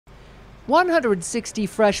160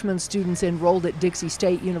 freshman students enrolled at Dixie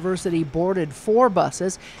State University boarded 4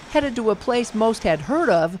 buses headed to a place most had heard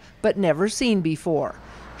of but never seen before.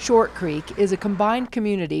 Short Creek is a combined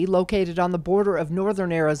community located on the border of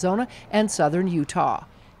northern Arizona and southern Utah.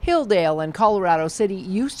 Hildale and Colorado City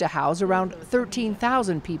used to house around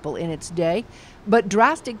 13,000 people in its day, but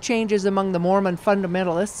drastic changes among the Mormon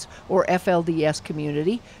fundamentalists, or FLDS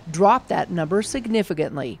community, dropped that number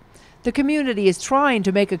significantly. The community is trying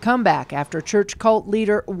to make a comeback after church cult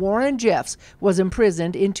leader Warren Jeffs was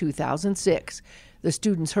imprisoned in 2006. The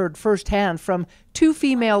students heard firsthand from 2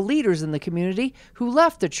 female leaders in the community who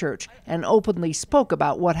left the church and openly spoke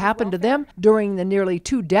about what happened to them during the nearly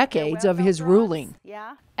 2 decades of his ruling.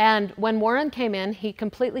 And when Warren came in, he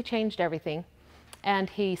completely changed everything, and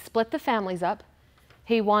he split the families up.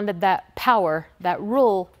 He wanted that power, that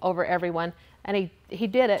rule over everyone, and he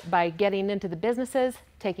did it by getting into the businesses,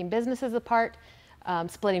 taking businesses apart,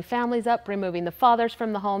 splitting families up, removing the fathers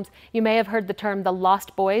from the homes. You may have heard the term the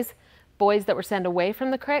lost boys, boys that were sent away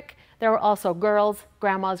from the creek. There were also girls,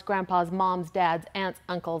 grandmas, grandpas, moms, dads, aunts,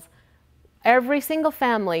 uncles. Every single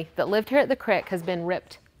family that lived here at the creek has been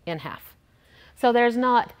ripped in half. So there's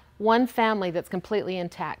not one family that's completely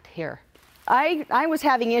intact here. I was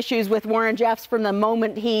having issues with Warren Jeffs from the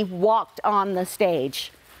moment he walked on the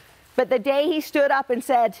stage. But the day he stood up and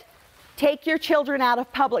said, "Take your children out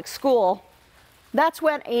of public school," that's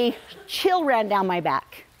when a chill ran down my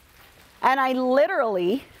back. And I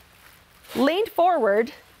literally leaned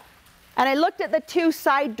forward and I looked at the 2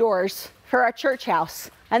 side doors for our church house,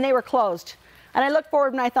 and they were closed. And I looked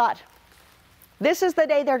forward and I thought, this is the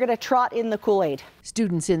day they're going to trot in the Kool-Aid.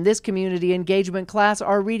 Students in this community engagement class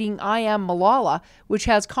are reading I Am Malala, which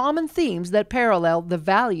has common themes that parallel the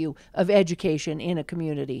value of education in a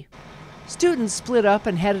community. Students split up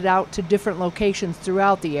and headed out to different locations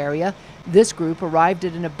throughout the area. This group arrived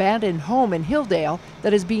at an abandoned home in Hildale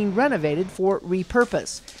that is being renovated for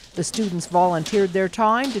repurpose. The students volunteered their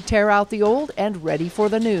time to tear out the old and ready for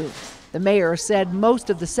the new. The mayor said most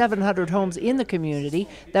of the 700 homes in the community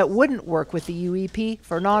that wouldn't work with the UEP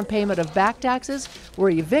for non-payment of back taxes were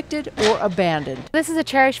evicted or abandoned. This is a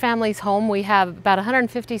Cherished Families home. We have about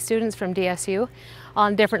 150 students from DSU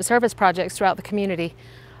on different service projects throughout the community.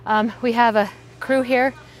 We have a crew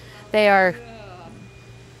here. They are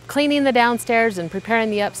cleaning the downstairs and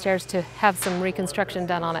preparing the upstairs to have some reconstruction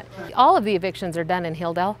done on it. All of the evictions are done in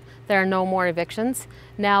Hildale. There are no more evictions.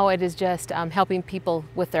 Now it is just helping people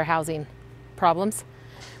with their housing problems.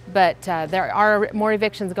 But there are more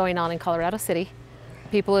evictions going on in Colorado City.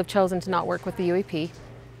 People have chosen to not work with the UEP,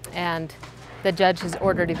 and the judge has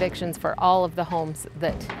ordered evictions for all of the homes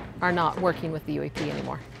that are not working with the UEP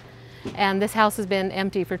anymore. And this house has been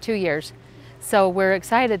empty for 2 years. So we're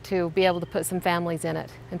excited to be able to put some families in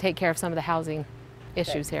it and take care of some of the housing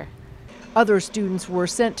issues here. Other students were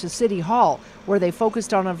sent to City Hall, where they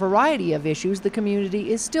focused on a variety of issues the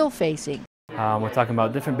community is still facing. We're talking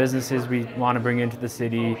about different businesses we want to bring into the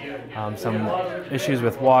city, some issues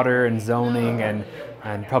with water and zoning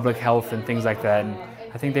and public health and things like that. And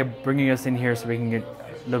I think they're bringing us in here so we can get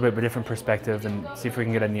a little bit of a different perspective and see if we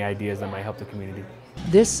can get any ideas that might help the community.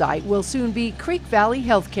 This site will soon be Creek Valley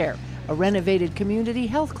Healthcare, a renovated community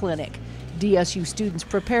health clinic. DSU students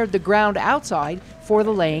prepared the ground outside for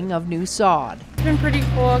the laying of new sod. It's been pretty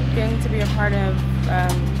cool getting to be a part of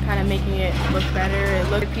kind of making it look better.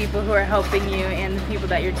 Look at people who are helping you and the people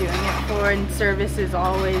that you're doing it for, and service is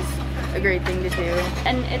always a great thing to do.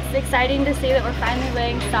 And it's exciting to see that we're finally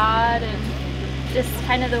laying sod and just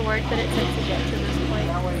kind of the work that it took to get to this point.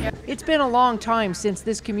 It's been a long time since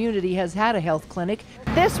this community has had a health clinic.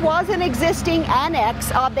 This was an existing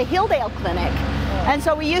annex of the Hildale Clinic. And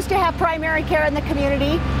so we used to have primary care in the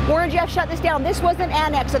community. Warren Jeffs shut this down. This was an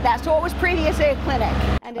annex of that, so it was previously a clinic.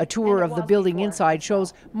 A tour of the building inside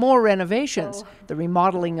shows more renovations. The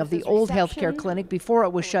remodeling of the old healthcare clinic before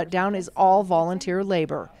it was shut down is all volunteer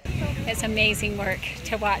labor. It's amazing work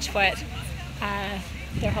to watch what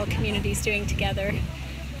their whole community is doing together,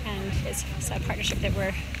 and it's a partnership that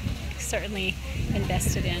we're certainly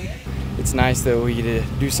invested in. It's nice that we get to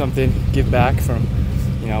do something, give back from,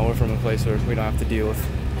 we're from a place where we don't have to deal with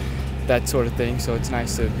that sort of thing, so it's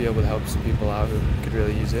nice to be able to help some people out who could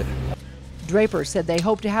really use it. Draper said they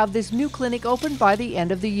hope to have this new clinic open by the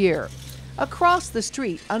end of the year. Across the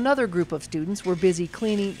street, another group of students were busy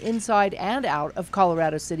cleaning inside and out of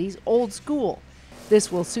Colorado City's old school. This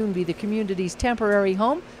will soon be the community's temporary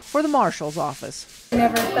home for the marshal's office. I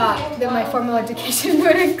never thought that my formal education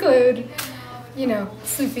would include,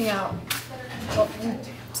 sleeping out. Well,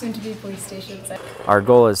 soon to be police stations. Our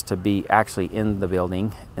goal is to be actually in the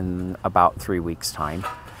building in about 3 weeks' time,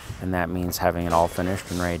 and that means having it all finished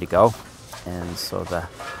and ready to go. And so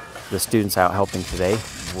the students out helping today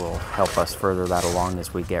will help us further that along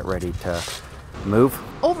as we get ready to move.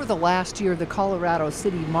 Over the last year, the Colorado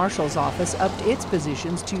City Marshal's Office upped its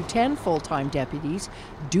positions to 10 full-time deputies,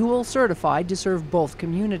 dual certified to serve both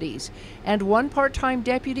communities, and 1 part-time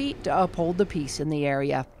deputy to uphold the peace in the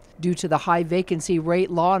area. Due to the high vacancy rate,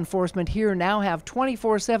 law enforcement here now have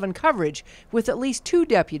 24/7 coverage with at least 2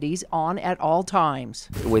 deputies on at all times.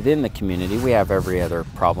 Within the community, we have every other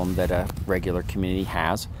problem that a regular community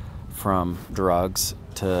has, from drugs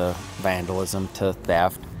to vandalism to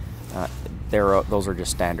theft. Those are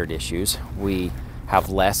just standard issues. We have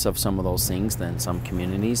less of some of those things than some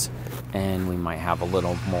communities, and we might have a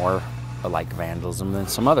little more like vandalism than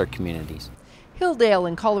some other communities. Hildale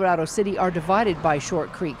and Colorado City are divided by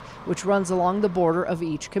Short Creek, which runs along the border of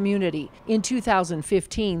each community. In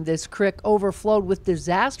 2015, this creek overflowed with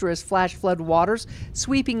disastrous flash flood waters,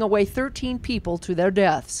 sweeping away 13 people to their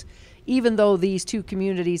deaths. Even though these 2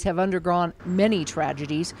 communities have undergone many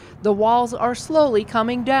tragedies, the walls are slowly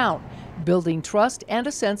coming down, building trust and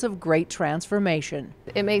a sense of great transformation.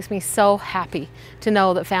 It makes me so happy to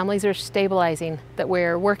know that families are stabilizing, that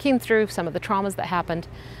we're working through some of the traumas that happened,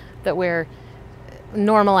 that we're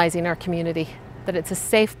normalizing our community, that it's a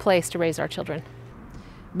safe place to raise our children.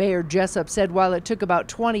 Mayor Jessup said while it took about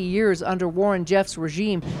 20 years under Warren Jeffs'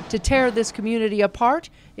 regime to tear this community apart,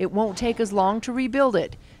 it won't take as long to rebuild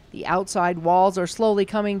it. The outside walls are slowly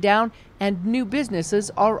coming down and new businesses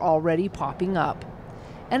are already popping up.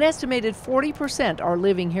 An estimated 40% are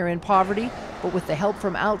living here in poverty, but with the help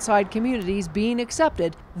from outside communities being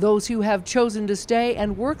accepted, those who have chosen to stay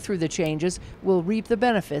and work through the changes will reap the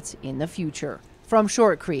benefits in the future. From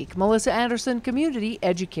Short Creek, Melissa Anderson, Community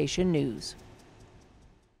Education News.